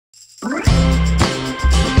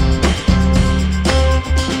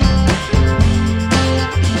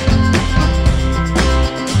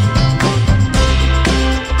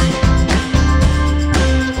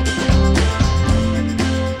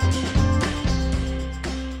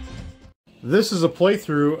This is a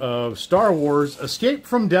playthrough of Star Wars Escape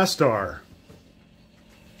from Death Star.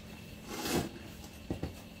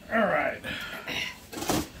 Alright.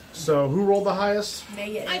 So, who rolled the highest?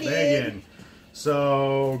 Megan. I did. Megan.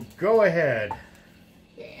 So, go ahead.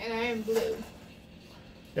 Okay, and I am blue.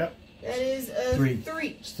 Yep. That is a 3.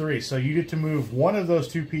 It's 3. So, you get to move one of those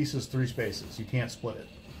two pieces 3 spaces. You can't split it.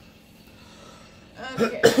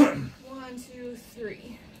 Okay. 1, 2,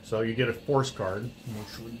 3. So, you get a force card,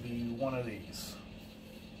 which would be one of these.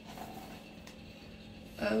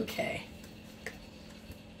 Okay.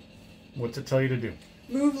 What's it tell you to do?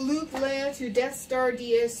 Move Luke Leia to Death Star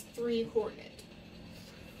DS3 coordinate.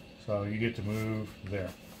 So, you get to move there.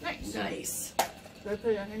 Nice. Nice. Do I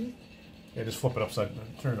put it underneath? Yeah, just flip it upside down.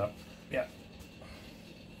 Turn it up. Yeah.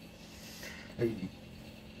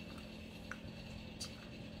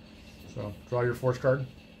 So, draw your force card.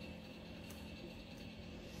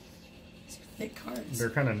 Thick cards. They're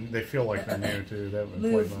kind of, they feel like they're new too. They haven't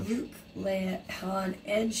been played Move much. Luke, Leia, Han,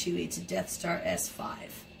 and Chewie to Death Star S5.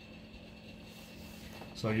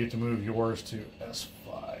 So you get to move yours to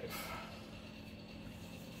S5.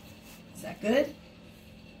 Is that good?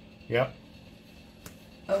 Yep.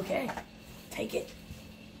 Okay. Take it.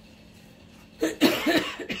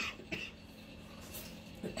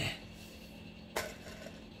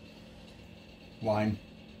 Line.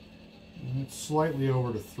 It's slightly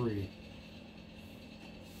over to 3.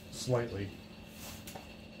 Slightly.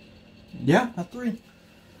 Yeah, that's 3.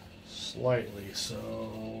 Slightly,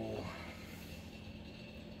 so...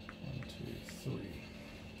 1, 2, 3.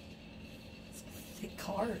 Thick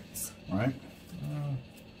cards. Right.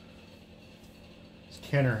 It's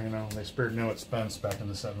Kenner, you know. They spared no expense back in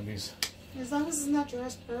the 70s. As long as it's not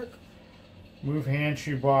Jurassic Park. Move hand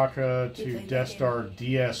Chewbacca You to played Death that Star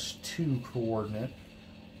DS2 coordinate.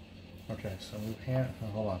 Okay, so move hand...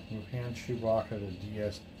 hold on. Move hand Chewbacca to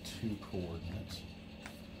DS2 coordinates.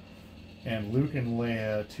 And Luke and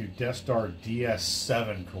Leia to Death Star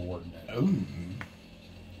DS7 coordinate.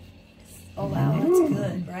 Oh, wow. That's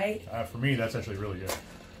good, right? For me, that's actually really good.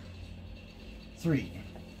 3.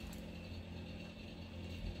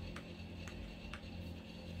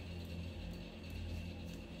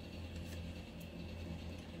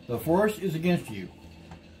 The force is against you.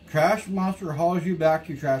 Trash monster hauls you back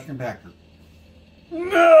to trash compactor.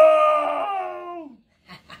 No!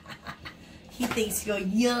 He thinks you're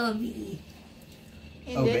yummy.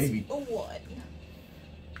 And Oh, it's baby. a 1.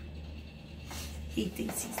 He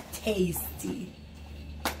thinks he's tasty.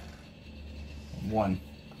 1.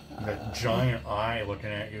 That giant eye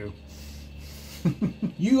looking at you.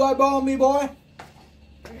 You eyeball me, boy?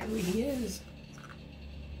 Wherever he is.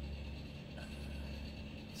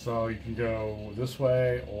 So you can go this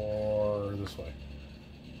way or this way.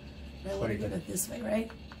 I want to go this way,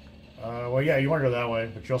 right? Well, yeah, you want to go that way,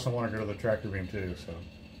 but you also want to go to the tractor beam too. So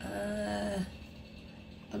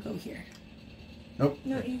I'll go here. Nope.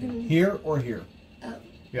 No, you can... Here or here. Oh.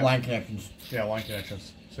 yeah. Line connections. Yeah, line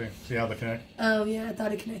connections. See how they connect? Oh, yeah, I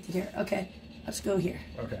thought it connected here. Okay, let's go here.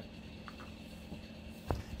 Okay.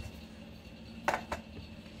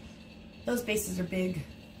 Those bases are big.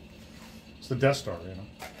 It's the Death Star, you know.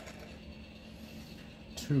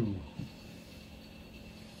 2.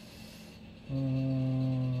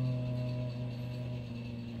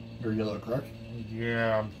 You're yellow, correct?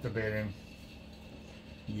 Yeah, I'm debating.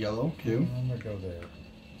 Yellow, 2. I'm gonna go there.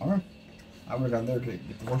 Alright. I would have gone there to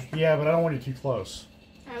get the force. Yeah, but I don't want you too close.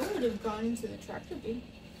 I would have gone into the tractor beam.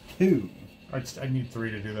 2. I need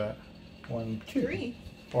 3 to do that. 1, 2. 3.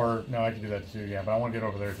 Or no, I can do that too. Yeah, but I want to get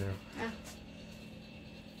over there too. Ah.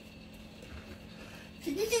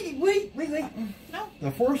 Wait. No.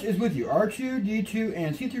 The force is with you. R2, D2,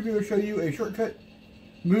 and C3 will show you a shortcut.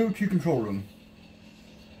 Move to control room.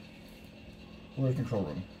 Where's control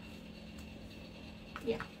room?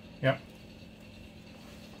 Yeah. Yep.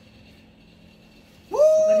 Woo!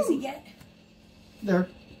 What does he get? There.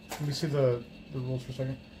 Let me see the rules for a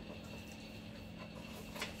second.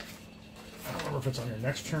 I don't remember if it's on your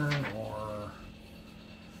next turn or...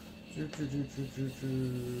 Two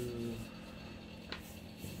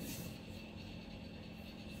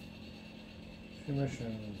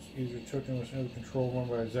missions. Easier token was under control run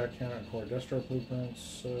by Zach Cannon and core Death Star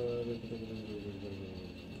blueprints.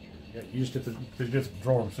 Yeah, you just get the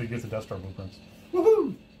control room, so you get the Death Star blueprints.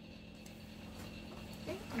 Woohoo!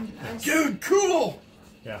 Okay. Nice. Dude, cool!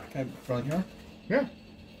 Yeah. Can I front the camera? Yeah.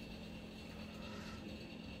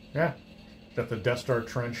 Yeah. Got the Death Star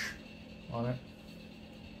trench on it.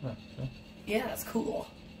 Yeah, so. Yeah, that's cool.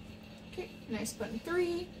 Okay, nice button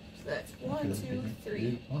 3. So that's 1, 2,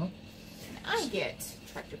 3. Uh-huh. And I get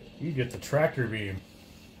tractor beam. You get the tractor beam.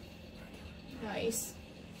 Nice.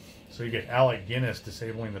 So you get Alec Guinness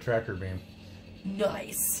disabling the tractor beam.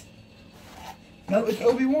 Nice. No, it's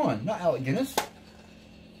Obi-Wan, not Alec Guinness.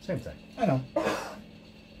 Same thing. I know.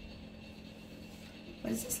 What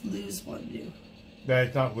does this lose one do?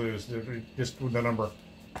 That's not lose. Just the number.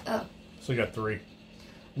 Oh. So you got 3.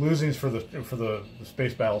 Losing's for the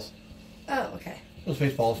space battles. Oh, okay. Those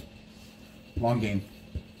Spaceballs. Long game.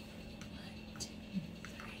 1, 2, 3.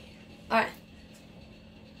 All right.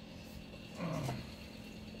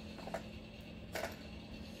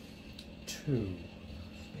 Two.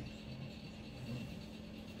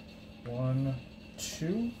 1,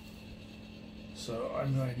 2. So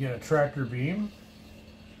I'm going to get a tractor beam.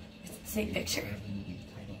 It's the same picture.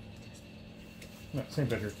 No, same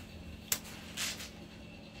picture.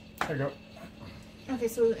 There you go. Okay,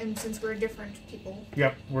 so and since we're different people.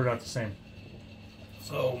 Yep, we're not the same.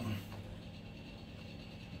 So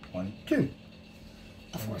 1, 2.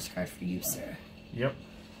 A force card for you, sir. Yep.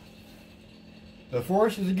 The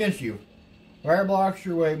force is against you. Fire blocks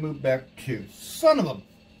your way, move back 2. Son of a...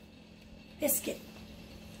 Biscuit.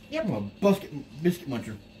 Yep. I'm a biscuit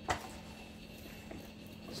muncher.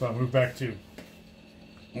 So I move back 2.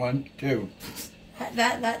 1, 2.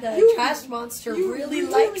 That You- trash monster you really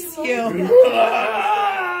really likes like you.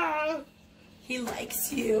 He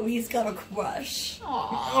likes you. He's got a crush.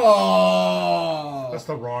 Oh. That's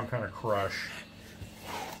the wrong kind of crush.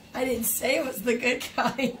 I didn't say it was the good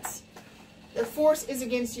kind. The force is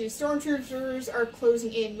against you. Stormtroopers are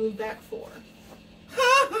closing in. Move back 4.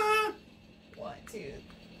 1, 2.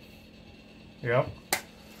 Yep.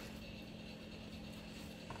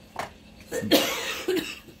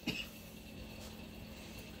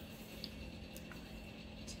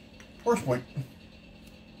 Force point.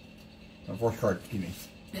 A force card, excuse me.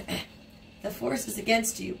 The force is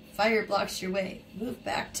against you. Fire blocks your way. Move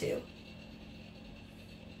back 2.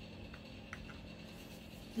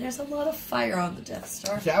 There's a lot of fire on the Death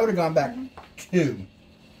Star. See, I would have gone back 2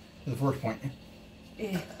 to the force point.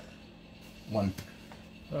 Eh. 1.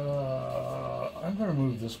 I'm going to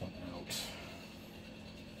move this one out.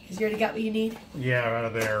 Because you already got what you need? Yeah, out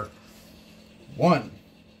of there. 1.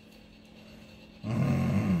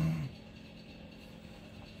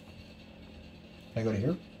 Can I go to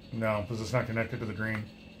here? No, because it's not connected to the green.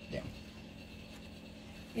 Yeah.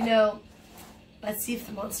 You know, let's see if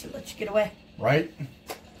the monster lets you get away. Right?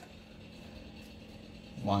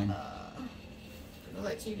 Line. Gonna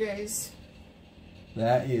let you guys.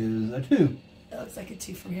 That is a 2. That looks like a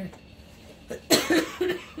 2 from here.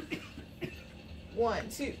 1,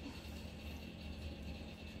 2.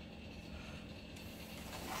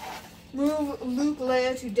 Move Luke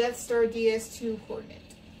Leia to Death Star DS2 coordinate.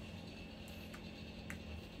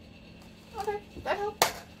 Okay, that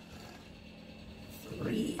helped.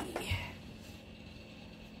 3.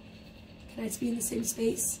 Can I be in the same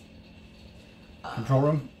space? Control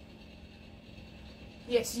room?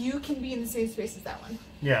 Yes, you can be in the same space as that one.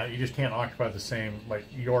 Yeah, you just can't occupy the same, like,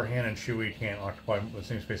 your Han and Chewie can't occupy the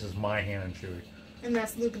same space as my Han and Chewie. And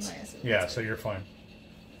that's Luke and Leia. So Yeah, so you're fine.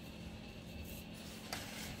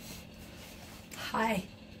 Hi.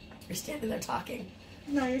 You're standing there talking.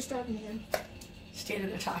 No, you're starting again. Standing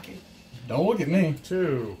there talking. Don't look at me.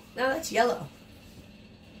 2. No, that's yellow.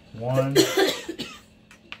 1.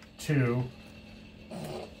 2.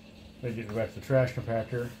 They get back to the trash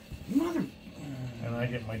compactor. Mother... And I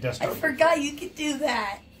get my Death I Star. forgot you could do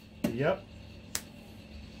that. Yep.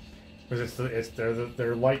 Because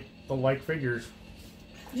they're like the like figures.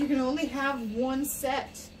 You can only have one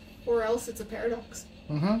set, or else it's a paradox.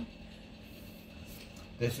 Mm-hmm.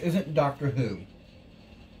 This isn't Doctor Who.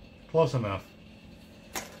 Close enough.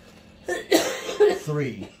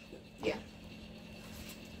 3. Yeah.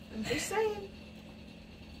 I'm just saying.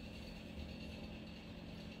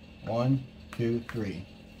 1, 2, 3.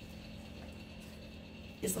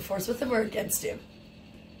 Is the force with him or against him?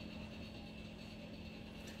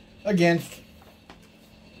 Against.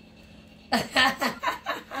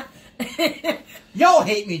 Y'all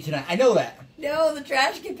hate me tonight. I know that. No, the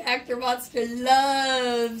trash compactor monster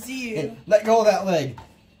loves you. Hey, let go of that leg.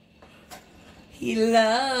 He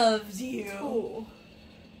loves you. Cool.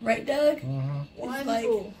 Right, Doug? Mm-hmm. One, like-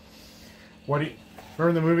 cool. What do you...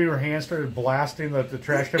 Remember the movie where Han started blasting the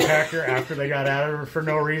trash compactor after they got out of it for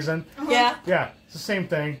no reason? Yeah. Yeah, it's the same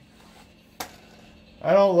thing.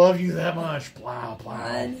 I don't love you that much. Blah,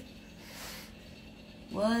 blah.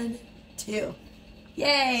 1, 2.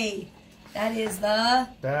 Yay! That is the...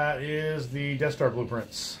 That is the Death Star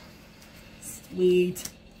blueprints. Sweet.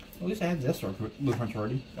 At least I had this sort of blueprints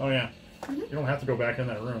already. Oh, yeah. You don't have to go back in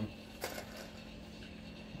that room.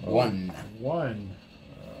 1. 1.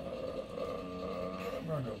 I'm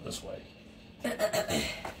going to go this way.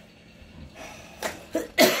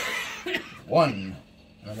 1.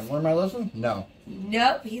 Am I going to learn my lesson? No.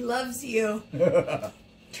 Nope, he loves you.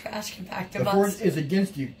 Trash compactor The monster. force is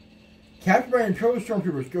against you. Capture and control the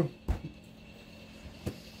stormtroopers. Go.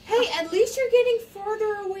 Hey, at least you're getting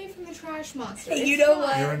farther away from the trash monster. Hey, It's you know fine.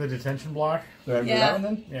 what? You're in the detention block? Did I do Yeah. that one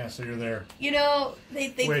then? Yeah, so you're there. You know, they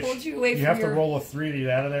Which pulled you away from you have your... to roll a 3 to get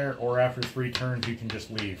out of there, or after 3 turns you can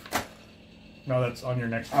just leave. No, that's on your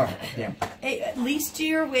next turn. Oh, damn. Hey, at least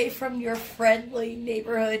you're away from your friendly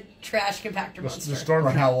neighborhood trash compactor The monster.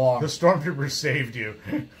 For how long? The stormtroopers saved you.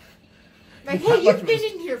 Like, hey, you've been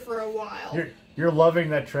in here for a while. You're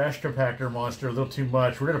loving that trash compactor monster a little too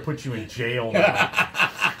much. We're gonna put you in jail now.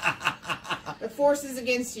 The force is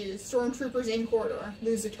against you. Stormtroopers in corridor.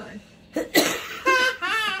 Lose a turn.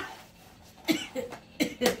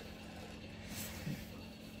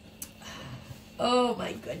 Oh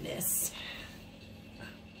my goodness.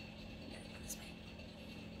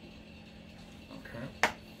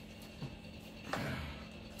 Okay.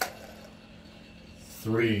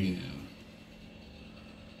 3.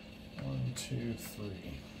 1, 2, 3.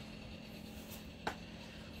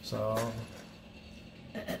 So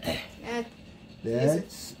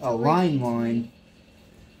That's a line.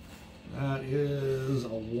 that is a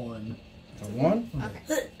 1. A 1?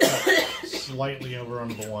 Okay. Slightly over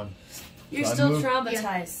under the 1. You're So I still moved-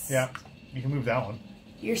 traumatized. Yeah, you can move that one.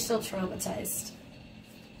 You're still traumatized.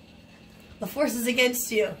 The force is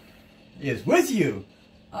against you. Is with you.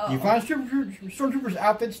 Oh. You find stormtroopers'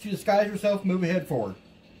 outfits to disguise yourself. Move ahead forward.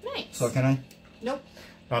 Nice. So can I? Nope.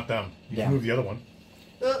 Not them. You Yeah. can move the other one.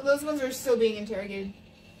 Those ones are still being interrogated.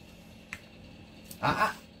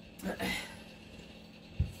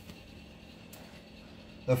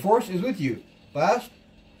 The force is with you. Blast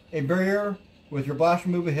a barrier with your blaster.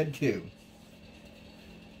 Move ahead 2.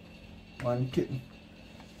 1, 2.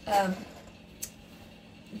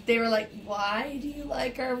 They were like, why do you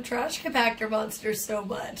like our trash compactor monster so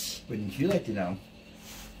much? Wouldn't you like to know?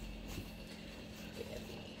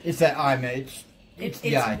 It's that eye, mate. It's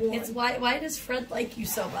the eye. It's why does Fred like you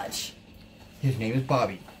so much? His name is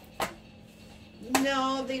Bobby.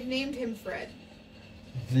 No, they've named him Fred.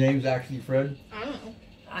 His name's actually Fred. I don't know.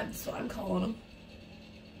 That's what I'm calling him.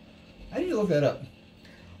 I need to look that up.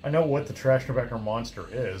 I know what the trash compactor monster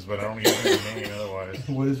is, but I don't even know the name otherwise.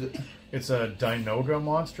 What is it? It's a Dinoga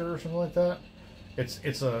monster or something like that. It's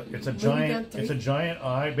a giant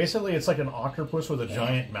eye. Basically, it's like an octopus with a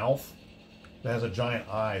giant mouth that has a giant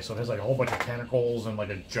eye. So it has like a whole bunch of tentacles and like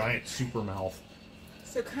a giant super mouth.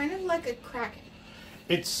 So kind of like a kraken.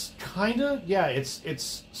 It's kind of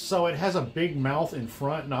It's so it has a big mouth in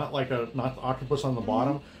front, not the octopus on the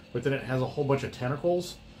bottom, but then it has a whole bunch of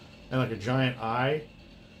tentacles and like a giant eye.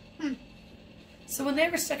 So when they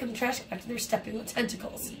were stuck in the trash compactor, they were stepping on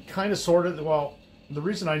tentacles. Kind of, sort of. Well, the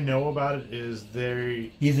reason I know about it is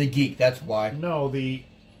He's a geek, that's why.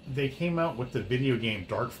 they came out with the video game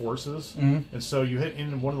Dark Forces, Mhm. and so you hit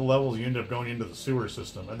in one of the levels, you end up going into the sewer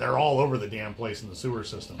system, and they're all over the damn place in the sewer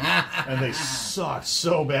system, and they suck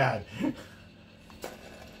so bad.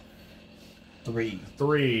 3.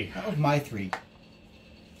 3. That was my 3.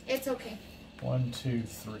 It's okay. 1, 2,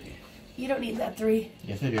 3. You don't need that 3.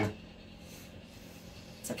 Yes, I do.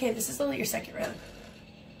 It's okay. This is only your second round.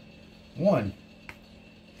 1.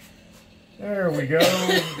 There we go.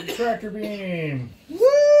 Tractor beam.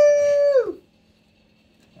 Woo!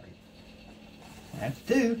 That's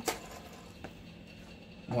 2.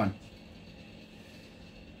 1.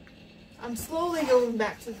 I'm slowly going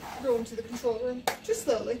to the control room. Just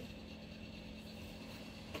slowly.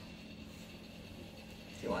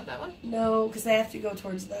 Do you want that one? No, because I have to go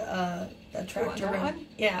towards the tractor that room. one?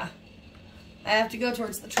 Yeah, I have to go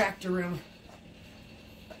towards the tractor room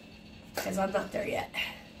because I'm not there yet.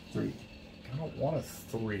 3. I don't want a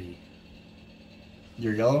 3.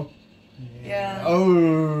 You're yellow? Yeah.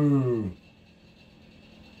 Oh!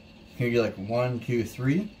 Can you do like 1, 2,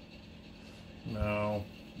 3? No.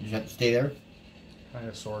 You just have to stay there? Kind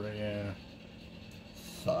of, sort of, yeah.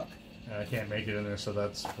 Suck. I can't make it in there, so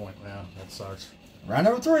that's the point now. That sucks. Round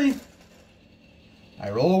number 3. I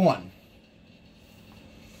roll a 1.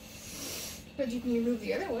 But you can remove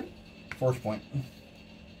the other one. Force point.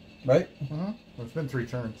 Right? Well, it's been 3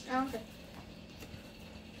 turns. Oh, okay.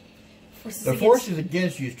 The force is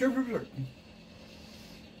against you. Stormtroopers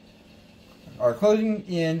are closing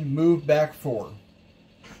in. Move back 4.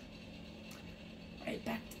 Right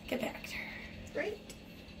back to the compactor. Great.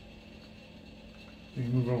 You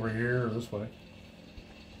can move over here or this way.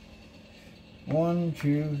 1,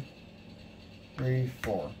 2, 3,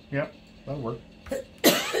 4. Yep, that'll work. Yeah,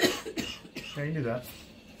 you can do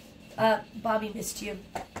that. Bobby missed you.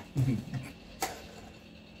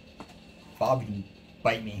 Bob, you can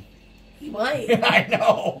bite me. He might. I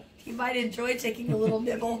know. He might enjoy taking a little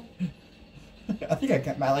nibble. I think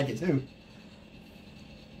I might like it too.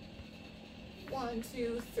 1,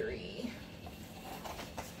 2, 3.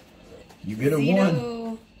 You get a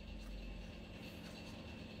one.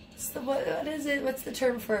 Xeno. What is it? What's the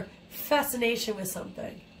term for fascination with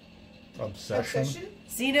something? Obsession.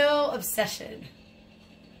 Xeno obsession.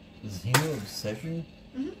 Xeno obsession?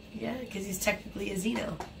 Yeah, because he's technically a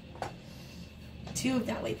Xeno. 2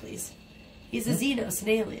 that way, please. He's a Xenos, an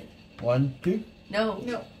alien. 1, 2. No.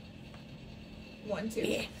 1, 2.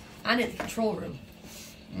 Yeah, I'm in the control room.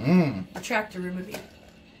 Mmm. The tractor room would be.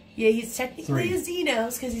 Yeah, he's technically 3. a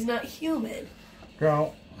Xenos because he's not human.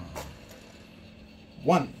 Go.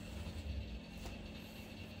 1.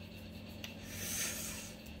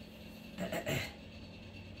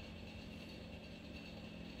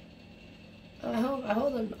 I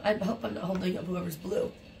hope I'm not holding up whoever's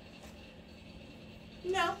blue.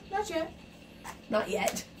 No, not yet. Not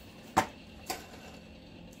yet.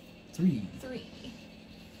 3. 3.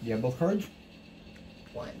 You have both cards?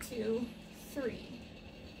 1, 2, 3.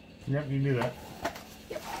 Yep, you can do that.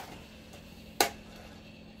 Yep.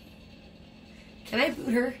 Can I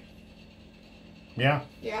boot her? Yeah.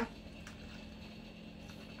 Yeah.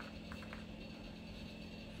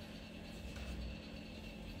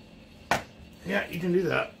 Yeah, you can do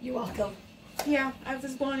that. You're welcome. Yeah, I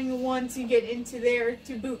was wanting a 1 to get into there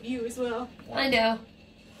to boot you as well. I know.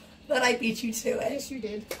 But I beat you to it. Yes, you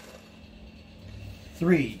did.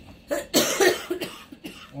 3.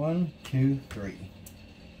 1, 2, 3.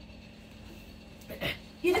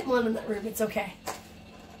 You didn't want in that room. It's okay.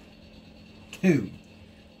 2.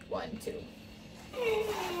 1, 2.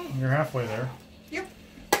 You're halfway there. Yep.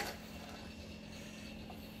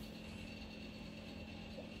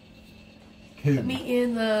 2. Put me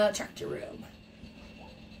in the tractor room.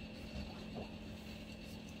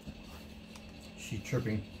 She's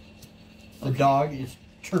chirping. The dog is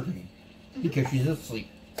chirping because she's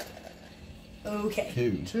asleep. Okay.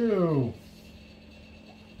 2. 2.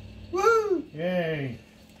 Woo! Yay.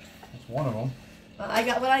 That's one of them. I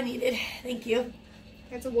got what I needed. Thank you.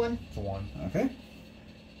 That's a 1. It's a 1. Okay.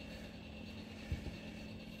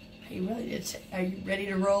 Are you ready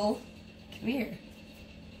to roll? Come here.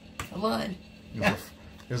 Come on.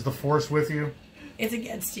 Is the force with you? It's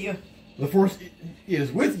against you. The force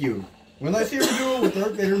is with you. When I see her duel with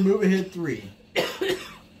Darth Vader, move ahead 3.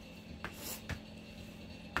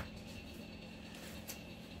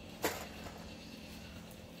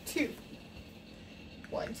 Two.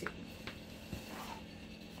 1, 2.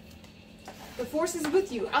 The force is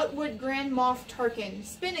with you. Outwit Grand Moff Tarkin.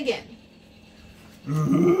 Spin again.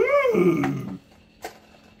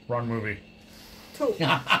 Wrong movie. 2.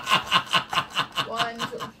 1,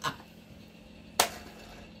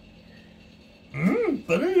 2.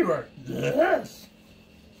 Believer. Yes.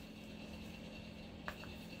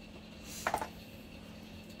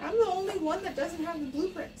 I'm the only one that doesn't have the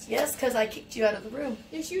blueprints. Yes, because I kicked you out of the room.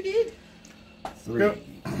 Yes, you did. 3. Yep.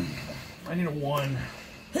 I need a 1.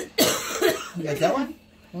 You got that one?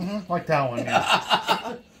 Like that one,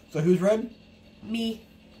 yeah. So who's red? Me.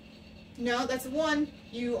 No, that's a 1.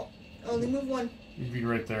 You only move 1. You'd be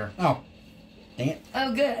right there. Oh. Dang it.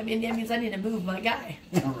 Oh, good. I mean, that means I need to move my guy.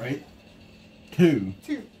 All right. 2.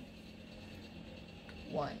 2.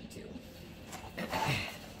 1, 2.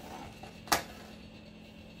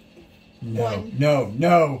 No. 1. No.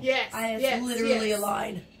 No. Yes. It's yes, literally yes. a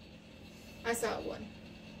line. I saw a 1.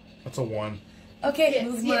 That's a 1. Okay, Yes,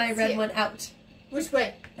 move my yes, red yes. one out. Which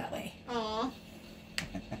way? That way. Aw.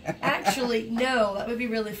 Actually, no. That would be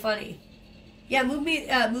really funny. Yeah, move me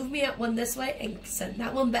out one this way and send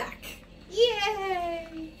that one back.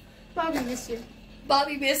 Yay! Bobby missed you.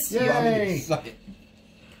 Bobby missed you. Yay. You want me to suck it.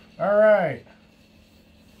 All right.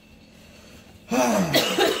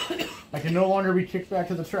 I can no longer be kicked back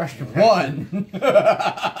to the trash compactor. 1.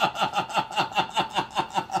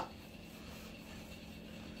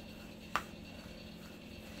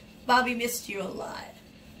 Bobby missed you a lot.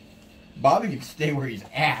 Bobby can stay where he's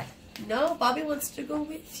at. No, Bobby wants to go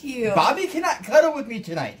with you. Bobby cannot cuddle with me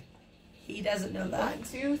tonight. He doesn't know that. 1,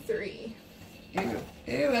 2, 3. Ew,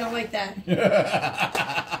 I don't like that.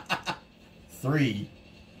 3.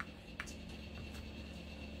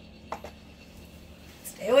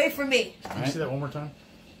 Stay away from me. Can you see that one more time?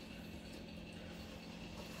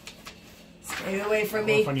 Stay away I from don't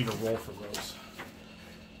know me. if I need to roll for those.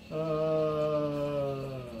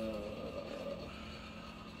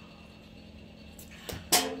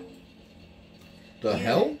 The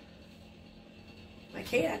hell? I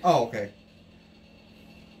can't. Oh, okay.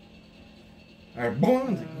 All right,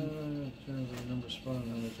 boom.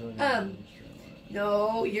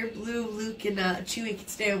 No, you're blue. Luke and Chewie can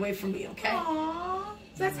stay away from me, okay? Aww.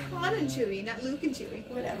 That's Han and Chewie, not Luke and Chewie.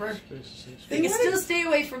 Whatever. Space. They can still stay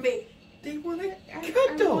away from me. They want to I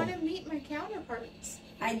cuddle. want to meet my counterparts.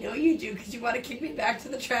 I know you do, because you want to kick me back to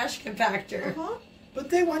the trash compactor. Uh-huh. But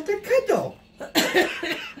they want to cuddle.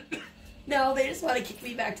 No, they just want to kick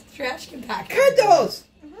me back to the trash compactor. Cuddles.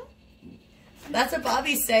 That's what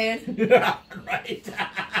Bobby's saying. Yeah, right.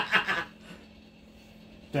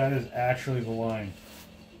 That is actually the line.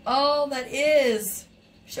 Oh, that is.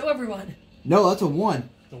 Show everyone. No, that's a 1.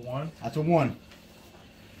 The one? That's a 1.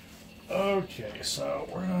 Okay, so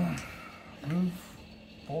we're gonna move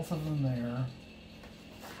both of them there.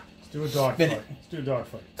 Let's do a dog Spin fight. it. Let's do a dog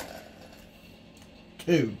fight.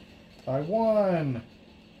 2. I won.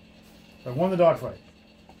 I won the dog fight.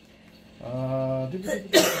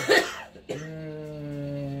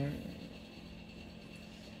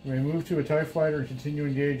 You may move to a TIE fighter and continue to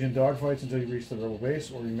engage in dogfights until you reach the rebel base,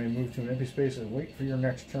 or you may move to an empty space and wait for your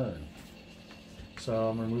next turn. So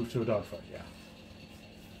I'm going to move to a dogfight,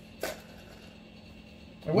 yeah.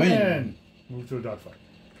 I win! Move to a dogfight.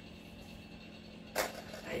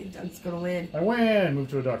 Doug's going to win. I win! Move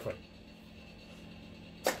to a dogfight.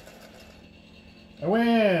 I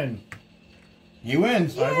win! He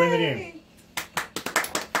wins. I win the game.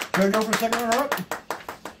 Can I go for a second runner-up?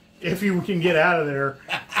 If you can get out of there.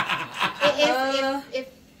 If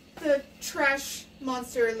the trash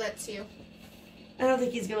monster lets you. I don't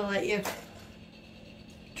think he's going to let you.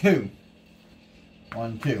 2.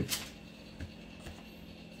 1, 2.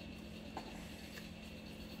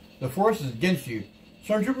 The force is against you.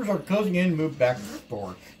 Stormtroopers are closing in and move back to the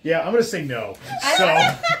store. Yeah, I'm going to say no. So.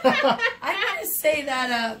 I'm going to say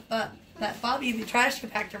that that Bobby the trash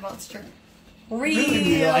compactor monster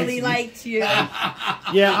really liked you. Yeah,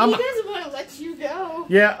 He doesn't want to let you go.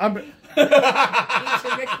 Yeah, I'm. He's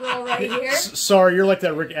a Rickroll right here. Sorry, you're like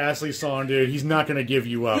that Rick Astley song, dude. He's not going to give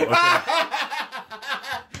you up. Okay?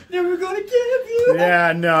 Never gonna give you.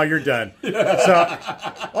 Yeah, no, you're done. So,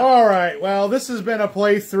 all right. Well, this has been a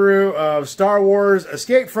playthrough of Star Wars: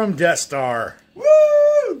 Escape from Death Star.